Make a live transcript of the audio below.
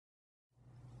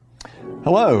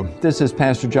Hello, this is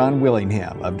Pastor John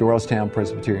Willingham of Doylestown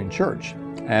Presbyterian Church.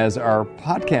 As our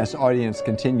podcast audience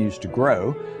continues to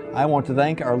grow, I want to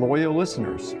thank our loyal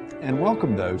listeners and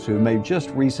welcome those who may just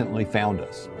recently found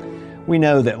us. We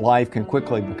know that life can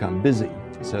quickly become busy,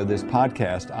 so this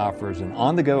podcast offers an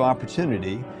on-the-go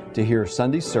opportunity to hear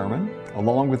Sunday's sermon,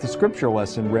 along with the scripture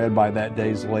lesson read by that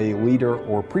day's lay leader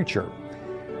or preacher.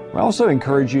 We also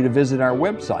encourage you to visit our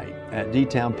website at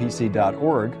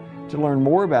dtownpc.org to learn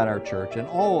more about our church and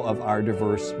all of our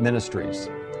diverse ministries.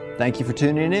 Thank you for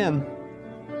tuning in.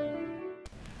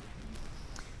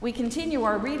 We continue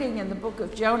our reading in the book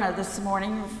of Jonah this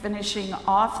morning, finishing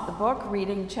off the book,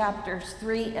 reading chapters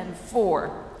 3 and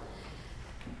 4.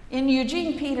 In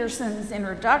Eugene Peterson's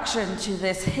introduction to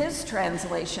his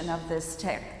translation of this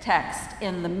text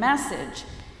in The Message,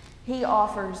 he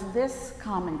offers this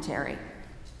commentary.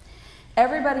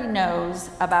 Everybody knows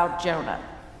about Jonah.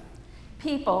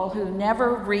 People who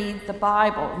never read the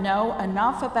Bible know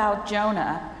enough about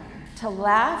Jonah to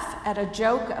laugh at a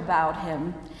joke about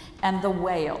him and the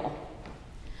whale.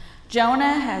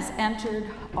 Jonah has entered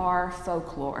our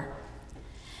folklore.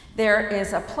 There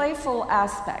is a playful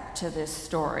aspect to this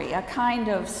story, a kind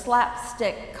of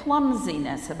slapstick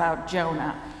clumsiness about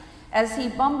Jonah as he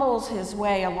bumbles his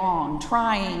way along,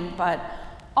 trying but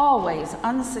always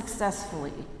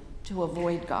unsuccessfully to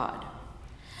avoid God.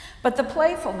 But the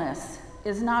playfulness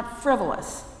is not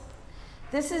frivolous.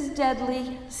 This is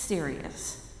deadly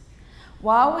serious.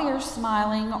 While we are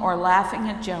smiling or laughing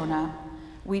at Jonah,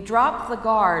 we drop the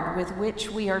guard with which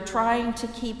we are trying to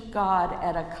keep God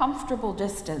at a comfortable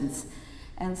distance,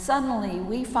 and suddenly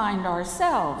we find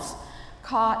ourselves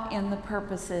caught in the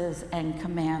purposes and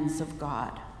commands of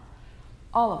God.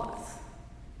 All of us,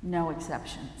 no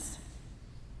exceptions.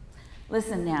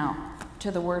 Listen now to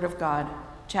the Word of God,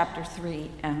 chapter 3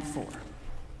 and 4.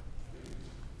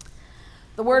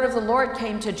 The word of the Lord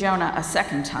came to Jonah a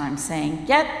second time, saying,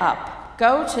 "Get up,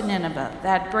 go to Nineveh,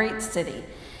 that great city,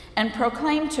 and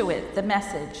proclaim to it the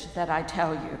message that I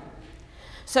tell you."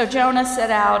 So Jonah set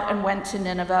out and went to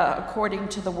Nineveh according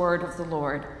to the word of the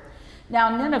Lord. Now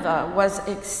Nineveh was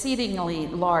an exceedingly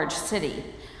large city,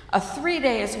 a 3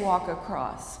 days' walk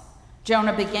across.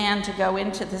 Jonah began to go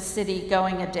into the city,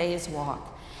 going a day's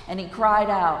walk, and he cried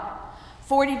out,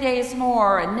 40 days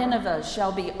more, and Nineveh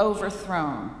shall be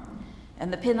overthrown."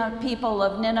 And the people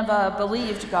of Nineveh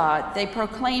believed God. They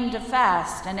proclaimed a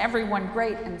fast, and everyone,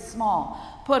 great and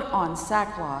small, put on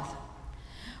sackcloth.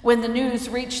 When the news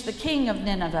reached the king of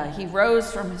Nineveh, he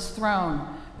rose from his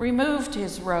throne, removed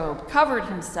his robe, covered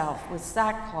himself with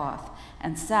sackcloth,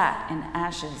 and sat in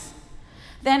ashes.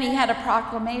 Then he had a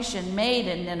proclamation made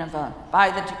in Nineveh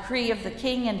by the decree of the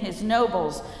king and his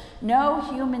nobles: no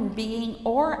human being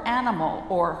or animal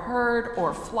or herd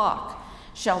or flock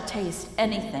shall taste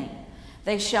anything.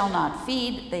 They shall not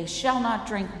feed, they shall not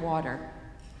drink water.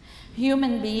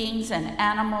 Human beings and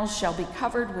animals shall be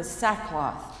covered with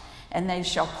sackcloth, and they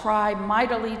shall cry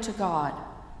mightily to God.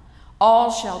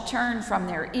 All shall turn from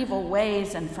their evil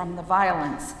ways and from the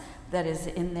violence that is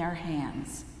in their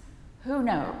hands. Who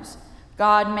knows?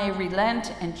 God may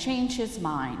relent and change his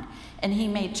mind, and he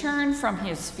may turn from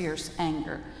his fierce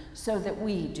anger so that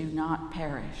we do not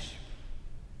perish.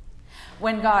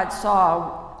 When God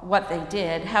saw what they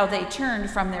did, how they turned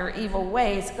from their evil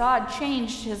ways, God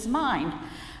changed his mind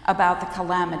about the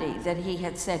calamity that he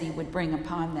had said he would bring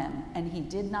upon them, and he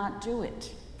did not do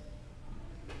it.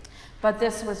 But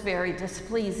this was very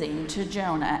displeasing to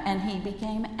Jonah, and he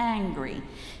became angry.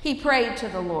 He prayed to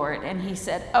the Lord, and he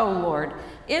said, "O Lord,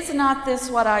 is not this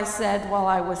what I said while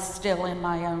I was still in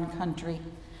my own country?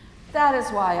 That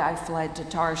is why I fled to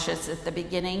Tarshish at the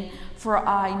beginning, for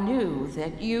I knew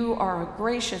that you are a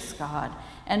gracious God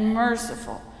and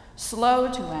merciful,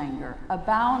 slow to anger,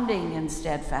 abounding in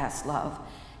steadfast love,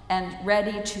 and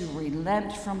ready to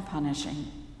relent from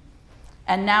punishing.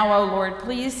 And now, O Lord,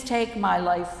 please take my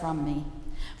life from me,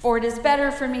 for it is better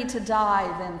for me to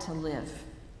die than to live."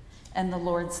 And the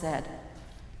Lord said,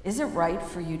 "Is it right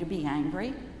for you to be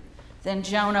angry?" Then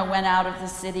Jonah went out of the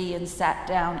city and sat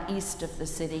down east of the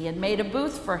city and made a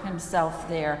booth for himself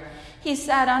there. He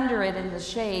sat under it in the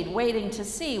shade, waiting to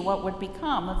see what would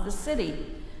become of the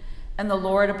city. And the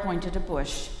Lord appointed a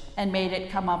bush and made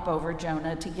it come up over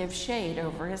Jonah to give shade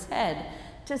over his head,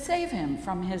 to save him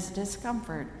from his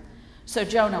discomfort. So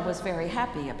Jonah was very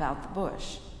happy about the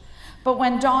bush. But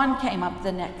when dawn came up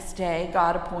the next day,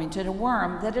 God appointed a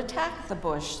worm that attacked the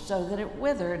bush so that it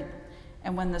withered.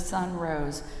 And when the sun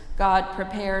rose, God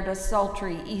prepared a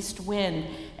sultry east wind,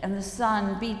 and the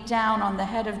sun beat down on the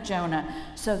head of Jonah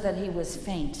so that he was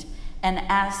faint and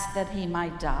asked that he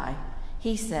might die.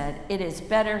 He said, "It is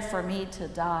better for me to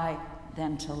die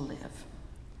than to live."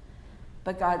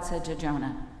 But God said to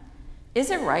Jonah, "Is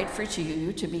it right for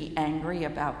you to be angry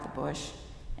about the bush?"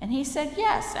 And he said,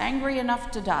 "Yes, angry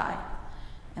enough to die."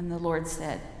 And the Lord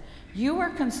said, "You are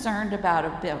concerned about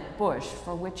a bush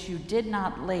for which you did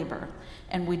not labor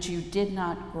and which you did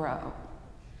not grow.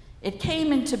 It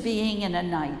came into being in a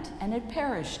night, and it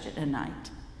perished in a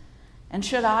night. And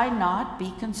should I not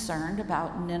be concerned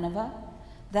about Nineveh,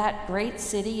 that great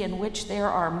city in which there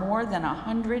are more than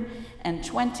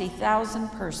 120,000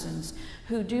 persons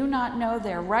who do not know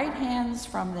their right hands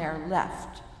from their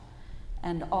left,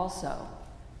 and also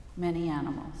many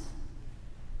animals?"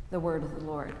 The word of the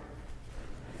Lord.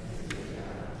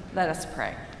 Let us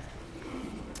pray.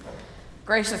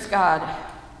 Gracious God,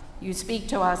 you speak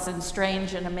to us in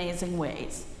strange and amazing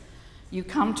ways. You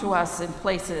come to us in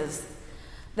places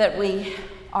that we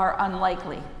are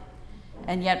unlikely,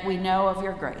 and yet we know of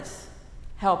your grace.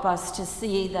 Help us to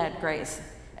see that grace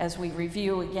as we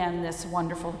review again this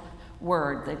wonderful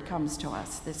word that comes to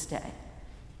us this day.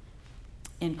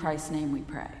 In Christ's name we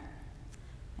pray.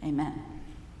 Amen.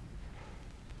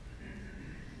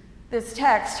 This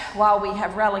text, while we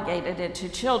have relegated it to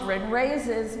children,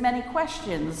 raises many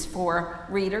questions for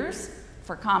readers,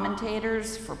 for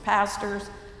commentators, for pastors,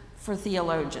 for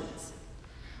theologians.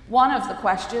 One of the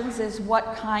questions is,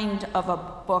 what kind of a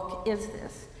book is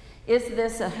this? Is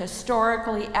this a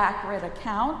historically accurate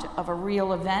account of a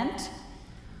real event?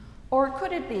 Or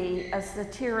could it be a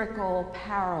satirical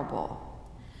parable,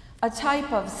 a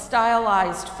type of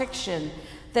stylized fiction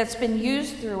that's been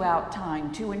used throughout time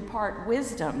to impart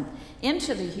wisdom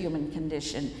into the human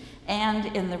condition and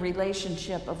in the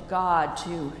relationship of God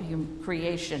to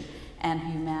creation and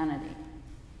humanity?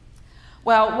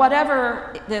 Well,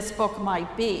 whatever this book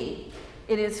might be,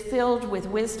 it is filled with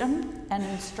wisdom and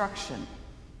instruction.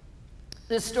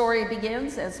 The story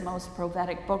begins, as most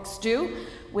prophetic books do,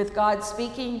 with God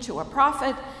speaking to a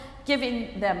prophet,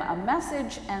 giving them a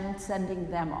message and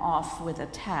sending them off with a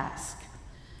task.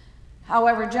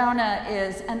 However, Jonah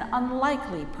is an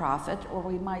unlikely prophet, or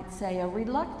we might say a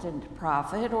reluctant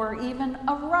prophet, or even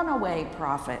a runaway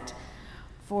prophet.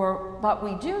 But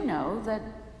we do know that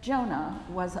Jonah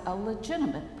was a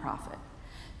legitimate prophet,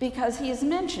 because he is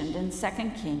mentioned in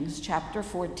 2 Kings chapter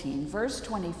 14, verse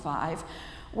 25,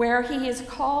 where he is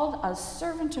called a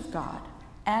servant of God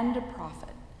and a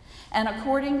prophet. And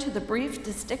according to the brief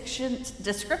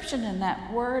description in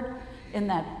that word, in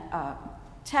that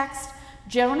text,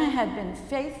 Jonah had been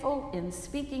faithful in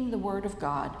speaking the word of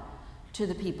God to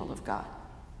the people of God.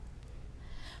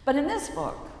 But in this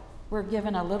book, we're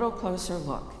given a little closer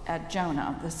look at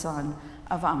Jonah, the son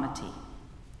of Amittai.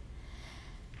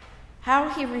 How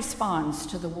he responds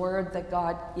to the word that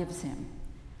God gives him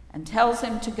and tells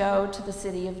him to go to the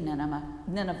city of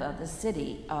Nineveh, the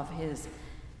city of his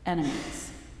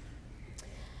enemies.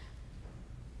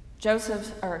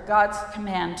 God's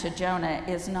command to Jonah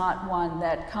is not one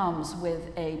that comes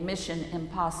with a mission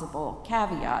impossible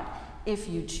caveat if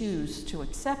you choose to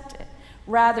accept it.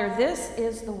 Rather, this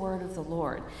is the word of the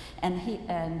Lord,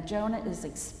 and Jonah is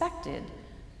expected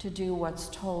to do what's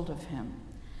told of him.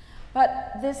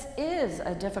 But this is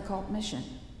a difficult mission,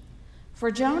 for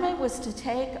Jonah was to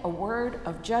take a word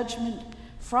of judgment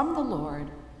from the Lord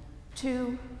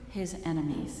to his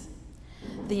enemies.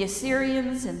 The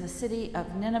Assyrians in the city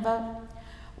of Nineveh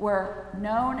were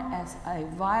known as a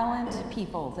violent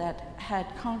people that had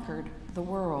conquered the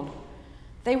world.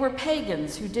 They were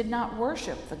pagans who did not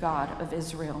worship the God of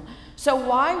Israel. So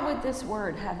why would this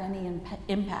word have any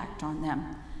impact on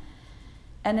them?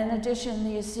 And in addition,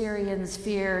 the Assyrians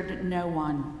feared no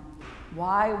one.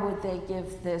 Why would they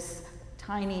give this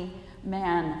tiny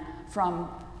man from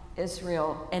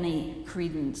Israel any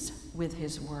credence with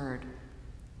his word?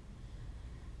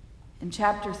 In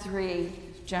chapter 3,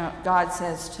 God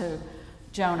says to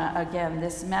Jonah again,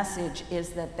 this message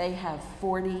is that they have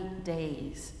 40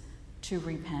 days to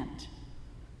repent.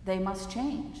 They must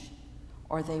change,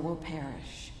 or they will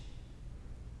perish.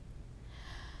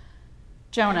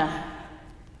 Jonah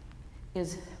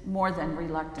is more than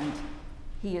reluctant.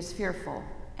 He is fearful,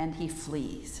 and he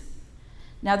flees.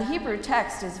 Now, the Hebrew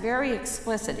text is very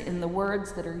explicit in the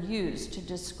words that are used to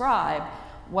describe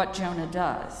what Jonah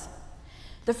does.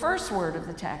 The first word of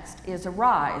the text is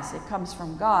arise. It comes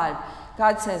from God.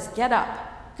 God says, get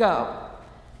up, go.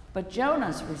 But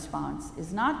Jonah's response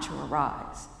is not to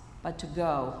arise, but to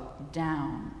go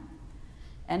down.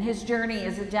 And his journey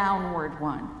is a downward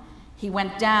one. He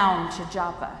went down to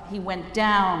Joppa. He went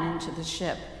down into the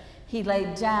ship. He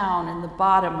lay down in the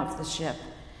bottom of the ship.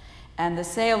 And the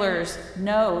sailors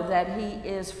know that he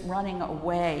is running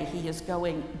away. He is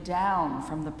going down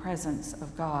from the presence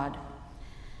of God.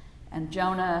 And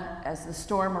Jonah, as the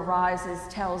storm arises,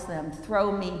 tells them,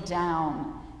 "Throw me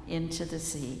down into the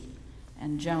sea."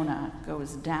 And Jonah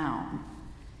goes down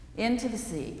into the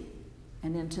sea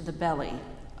and into the belly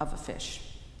of a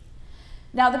fish.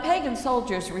 Now the pagan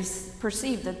soldiers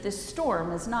perceive that this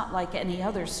storm is not like any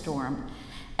other storm,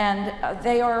 and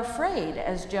they are afraid,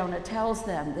 as Jonah tells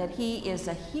them, that he is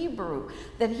a Hebrew,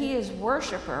 that he is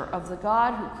worshiper of the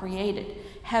God who created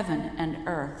heaven and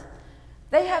earth.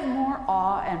 They have more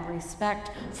awe and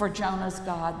respect for Jonah's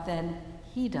God than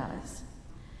he does.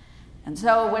 And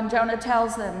so when Jonah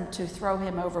tells them to throw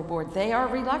him overboard, they are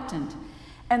reluctant,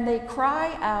 and they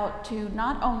cry out to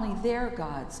not only their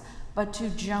gods, but to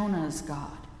Jonah's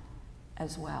God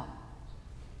as well.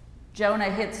 Jonah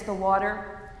hits the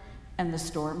water, and the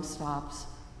storm stops,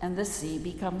 and the sea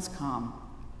becomes calm.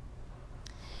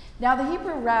 Now, the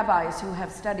Hebrew rabbis who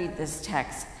have studied this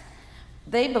text,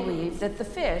 they believe that the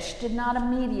fish did not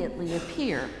immediately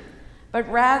appear, but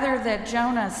rather that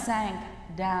Jonah sank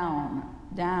down,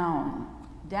 down,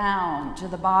 down to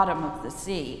the bottom of the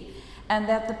sea, and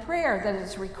that the prayer that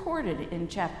is recorded in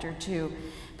chapter 2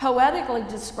 poetically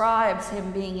describes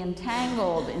him being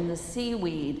entangled in the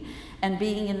seaweed and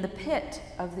being in the pit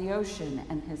of the ocean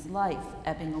and his life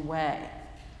ebbing away.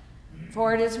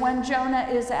 For it is when Jonah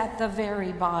is at the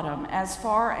very bottom, as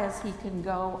far as he can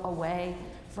go away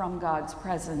from God's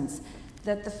presence,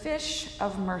 that the fish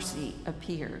of mercy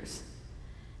appears.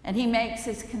 And he makes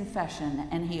his confession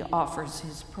and he offers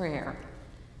his prayer.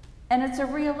 And it's a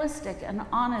realistic and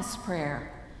honest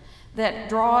prayer that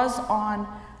draws on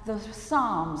the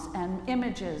Psalms and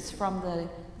images from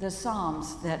the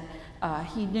Psalms that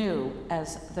he knew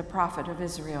as the prophet of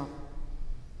Israel.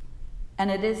 And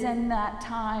it is in that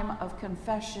time of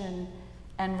confession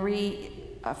and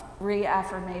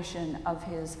reaffirmation of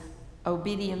his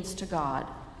obedience to God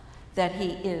that he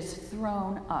is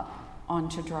thrown up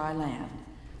onto dry land.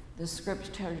 The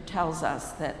scripture tells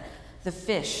us that the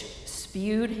fish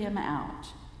spewed him out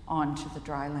onto the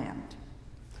dry land.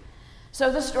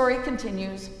 So the story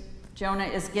continues. Jonah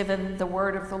is given the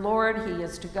word of the Lord. He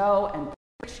is to go and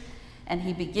preach, and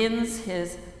he begins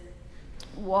his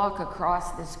walk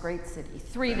across this great city,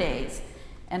 3 days.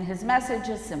 And his message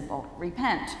is simple: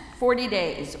 repent 40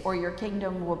 days or your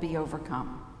kingdom will be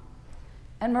overcome.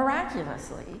 And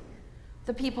miraculously,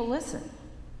 the people listen,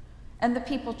 and the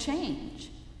people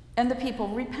change, and the people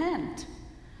repent,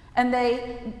 and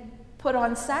they put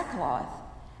on sackcloth,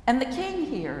 and the king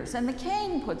hears, and the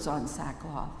king puts on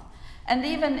sackcloth. And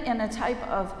even in a type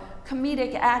of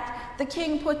comedic act, the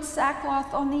king puts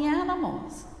sackcloth on the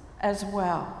animals as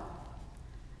well.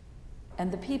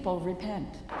 And the people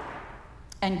repent,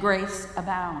 and grace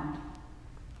abound.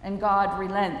 And God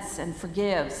relents and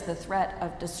forgives. The threat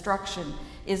of destruction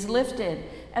is lifted,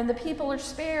 and the people are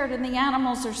spared, and the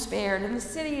animals are spared, and the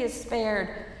city is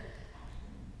spared.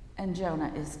 And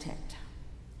Jonah is ticked.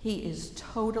 He is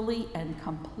totally and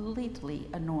completely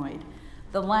annoyed.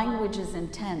 The language is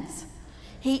intense.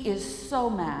 He is so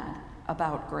mad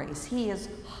about grace. He is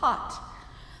hot.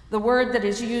 The word that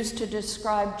is used to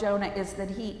describe Jonah is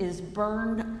that he is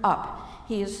burned up.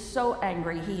 He is so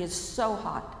angry. He is so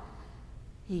hot.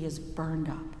 He is burned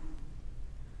up.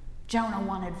 Jonah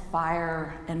wanted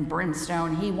fire and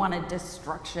brimstone. He wanted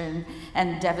destruction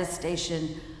and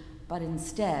devastation. But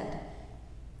instead,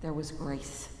 there was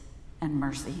grace and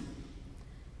mercy.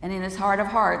 And in his heart of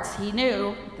hearts, he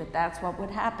knew that that's what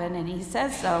would happen, and he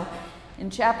says so. In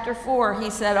chapter 4, he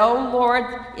said, "Oh Lord,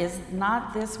 is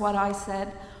not this what I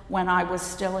said when I was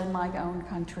still in my own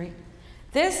country?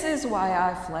 This is why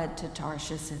I fled to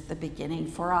Tarshish at the beginning,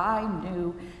 for I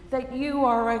knew that you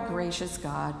are a gracious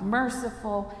God,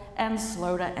 merciful and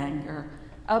slow to anger,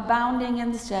 abounding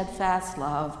in steadfast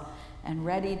love, and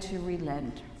ready to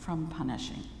relent from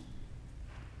punishing."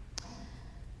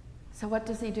 So what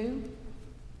does he do?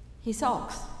 He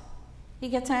sulks. He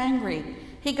gets angry.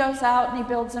 He goes out and he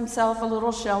builds himself a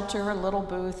little shelter, a little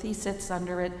booth. He sits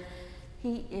under it.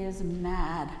 He is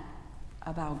mad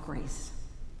about grace.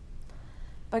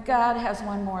 But God has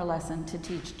one more lesson to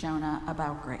teach Jonah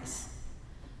about grace.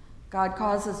 God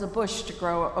causes a bush to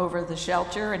grow over the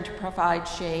shelter and to provide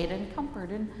shade and comfort,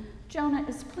 and Jonah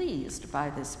is pleased by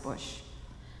this bush.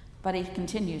 But he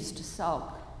continues to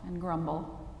sulk and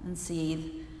grumble and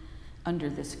seethe under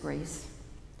this grace.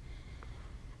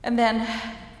 And then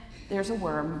there's a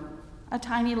worm, a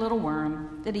tiny little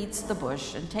worm that eats the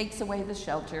bush and takes away the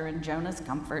shelter and Jonah's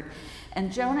comfort.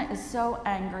 And Jonah is so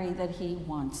angry that he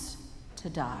wants to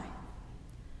die.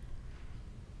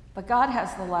 But God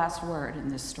has the last word in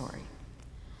this story.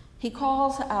 He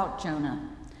calls out Jonah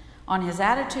on his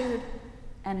attitude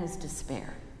and his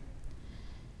despair.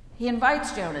 He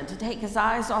invites Jonah to take his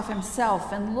eyes off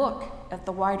himself and look at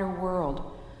the wider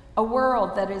world, a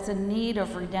world that is in need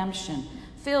of redemption,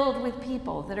 filled with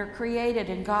people that are created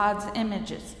in God's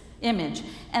image,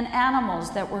 and animals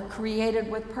that were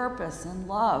created with purpose and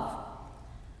love.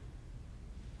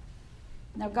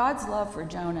 Now, God's love for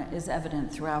Jonah is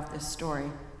evident throughout this story,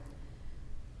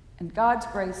 and God's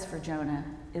grace for Jonah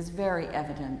is very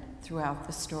evident throughout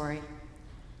the story.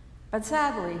 But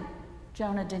sadly,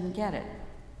 Jonah didn't get it.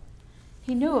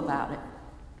 He knew about it.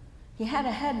 He had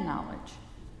a head knowledge,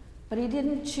 but he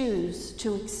didn't choose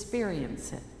to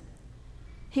experience it.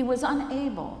 He was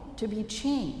unable to be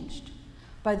changed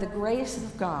by the grace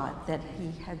of God that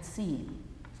he had seen.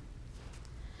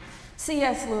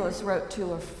 C.S. Lewis wrote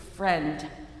to a friend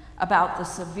about the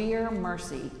severe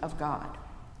mercy of God.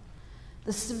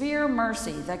 The severe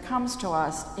mercy that comes to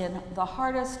us in the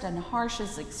hardest and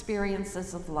harshest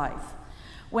experiences of life,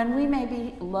 when we may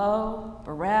be low,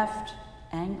 bereft,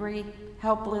 angry,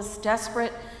 helpless,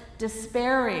 desperate,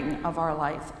 despairing of our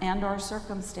life and our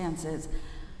circumstances.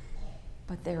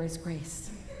 But there is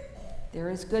grace. There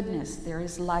is goodness. There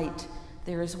is light.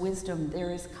 There is wisdom.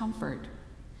 There is comfort.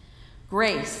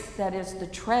 Grace that is the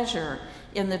treasure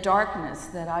in the darkness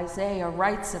that Isaiah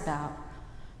writes about.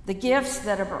 The gifts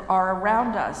that are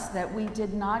around us that we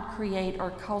did not create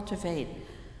or cultivate.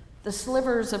 The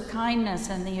slivers of kindness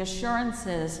and the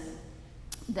assurances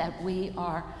that we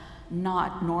are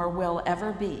not nor will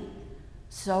ever be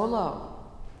so low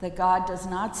that God does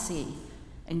not see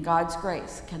and God's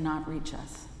grace cannot reach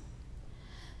us.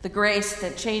 The grace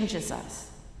that changes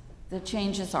us, that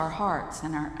changes our hearts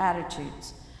and our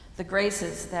attitudes. The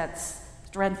graces that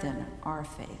strengthen our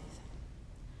faith.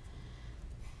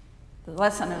 The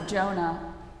lesson of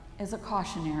Jonah is a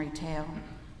cautionary tale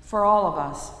for all of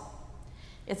us.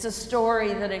 It's a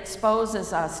story that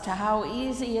exposes us to how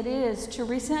easy it is to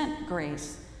resent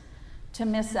grace, to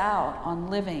miss out on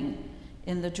living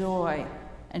in the joy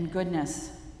and goodness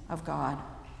of God.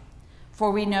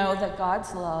 For we know that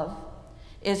God's love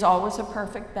is always a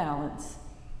perfect balance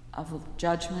of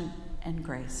judgment and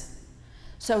grace.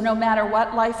 So no matter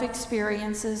what life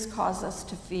experiences cause us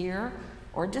to fear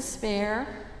or despair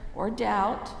or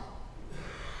doubt,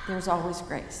 there's always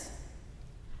grace.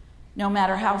 No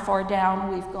matter how far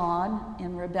down we've gone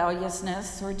in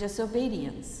rebelliousness or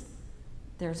disobedience,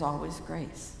 there's always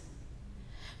grace.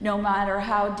 No matter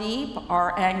how deep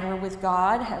our anger with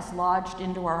God has lodged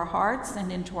into our hearts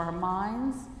and into our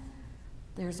minds,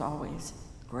 there's always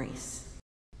grace.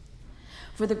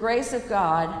 For the grace of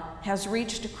God has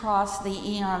reached across the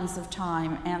eons of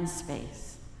time and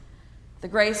space. The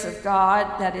grace of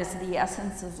God, that is the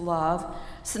essence of love,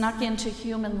 snuck into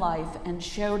human life and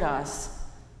showed us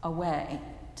a way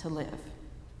to live.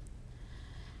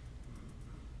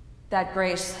 That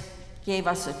grace gave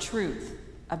us a truth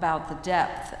about the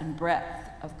depth and breadth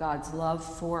of God's love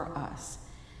for us,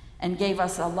 and gave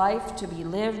us a life to be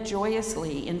lived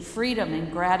joyously in freedom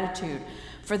and gratitude.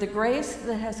 For the grace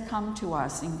that has come to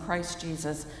us in Christ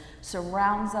Jesus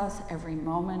surrounds us every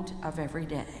moment of every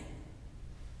day.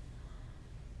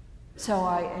 So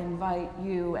I invite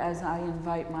you, as I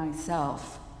invite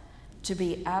myself, to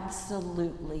be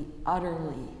absolutely,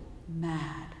 utterly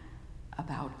mad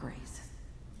about grace.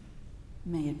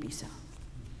 May it be so.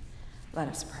 Let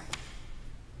us pray.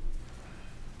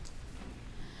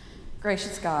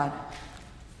 Gracious God,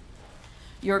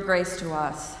 your grace to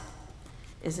us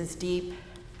is as deep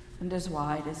and as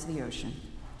wide as the ocean.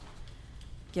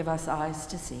 Give us eyes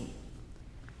to see,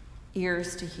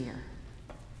 ears to hear,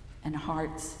 and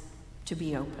hearts to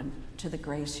be open to the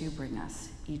grace you bring us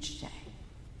each day.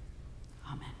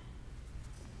 Amen.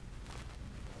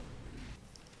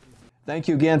 Thank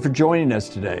you again for joining us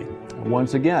today.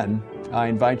 Once again, I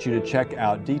invite you to check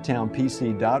out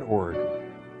dtownpc.org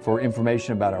for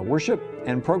information about our worship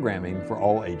and programming for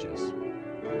all ages.